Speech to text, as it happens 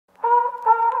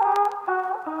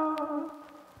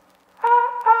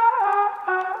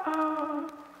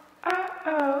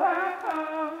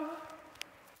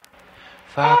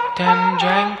Fucked and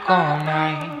drank all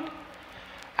night,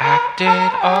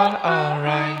 acted all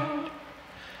alright.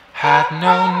 Had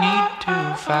no need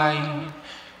to fight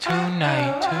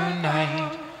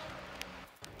tonight.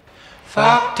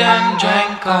 Fucked and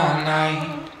drank all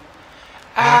night,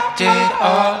 acted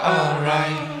all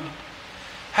alright.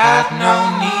 Had no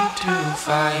need to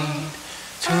fight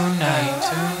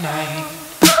tonight.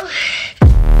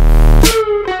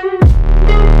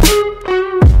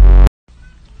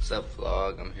 What's up,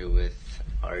 vlog? I'm here with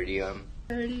Artie.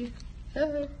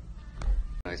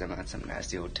 Guys, I'm at some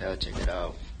nasty hotel. Check it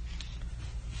out.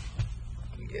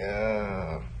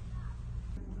 Yeah.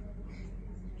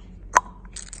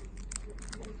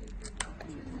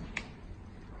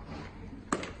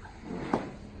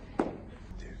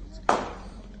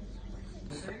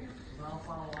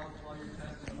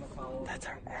 That's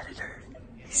our editor.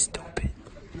 He's stupid.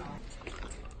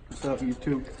 What's up,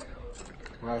 YouTube?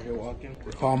 We're out here walking.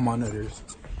 We're called monitors.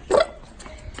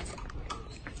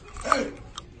 This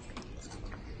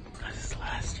is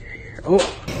last year here. Oh,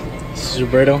 this is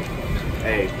Roberto.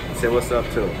 Hey, say what's up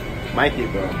to Mikey,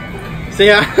 bro. Say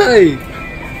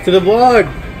hi to the vlog.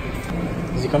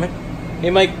 Is he coming? Hey,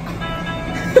 Mike.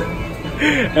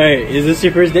 Hey, is this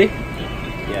your first day?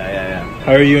 Yeah.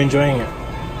 How are you enjoying it?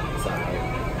 It's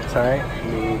alright. It's alright.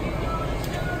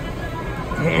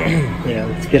 Yeah,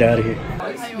 let's get out of here.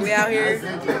 We out here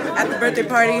at the birthday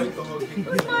party.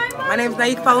 My name's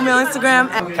Naik. Follow me on Instagram.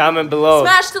 And Comment below.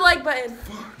 smash the like button.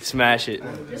 Smash it.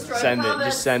 Send it.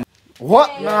 Just send it.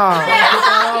 What? Nah.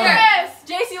 Yes!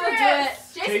 JC will do it.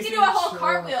 JC can do a whole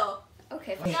cartwheel.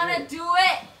 Okay. I'm gonna do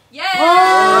it. Yes!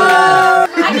 I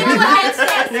can do a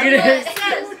handstand. You're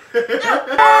gonna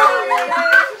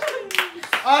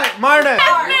Alright, Marta.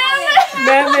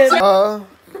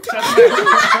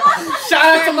 Shout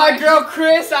out to my girl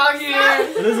Chris out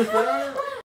here.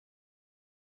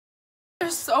 They're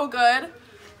so good.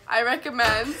 I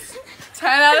recommend.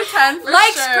 10 out of 10 for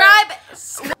Like, sure.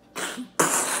 subscribe.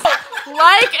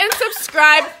 Like and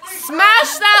subscribe.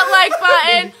 Smash that like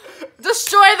button.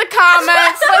 Destroy the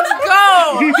comments. Let's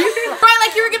go. Right,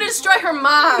 like you were gonna destroy her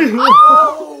mom.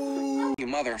 You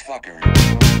motherfucker.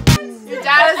 Your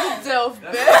dad is a dilf,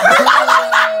 bitch.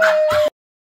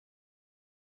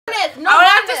 No, I would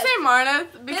have to say Marna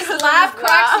because His laugh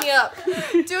cracks me up.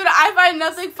 Dude, I find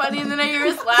nothing funny and then I hear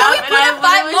his laugh. Can we and put I a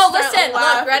five? literally Oh, start listen. Look,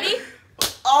 laughing. ready?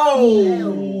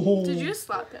 Oh. Did you just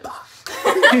slap him?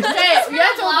 Okay, you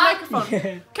have to hold the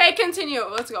microphone. Okay, continue.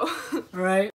 Let's go.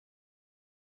 Alright.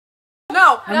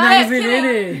 No, I'm not even in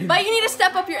it. But you need to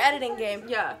step up your editing game.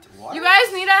 Yeah. You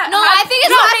guys need to. No, I think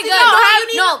it's pretty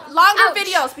good. No, Longer ouch.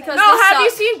 videos because No, this have you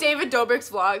sucks. seen David Dobrik's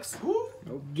vlogs?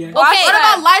 Okay. Watch, Okay, what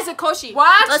about Liza Koshy?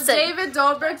 Watch Listen, David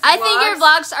Dobrik's vlogs. I think your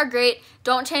vlogs are great.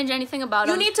 Don't change anything about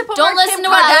them. You need to put Don't more listen Kim to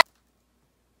what I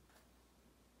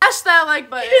Smash that like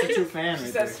button. True fan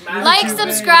right there. like,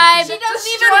 subscribe, She doesn't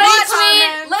even Destroy watch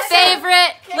comments. Listen.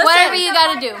 favorite, whatever you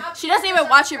gotta do. She doesn't even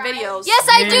watch your videos. Yes,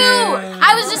 I do.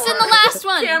 I was just in the last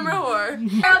one. Camera whore.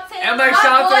 And like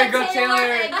shout out to my girl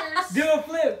Taylor. Do a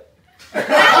flip. Flip.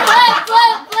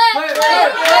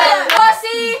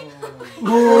 Pussy.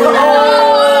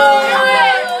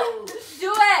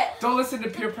 Do it. Don't listen to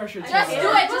peer pressure. Just do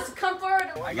it. Just come forward.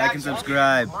 Like and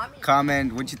subscribe.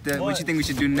 Comment what you think we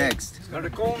should do next.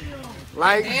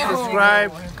 Like,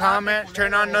 subscribe, comment,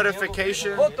 turn on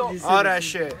notifications, all that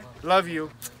shit. Love you.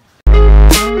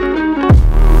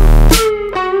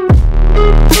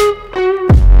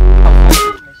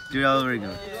 Do it all over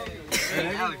again.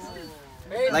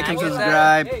 Like and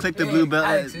subscribe. Click the blue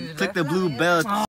bell.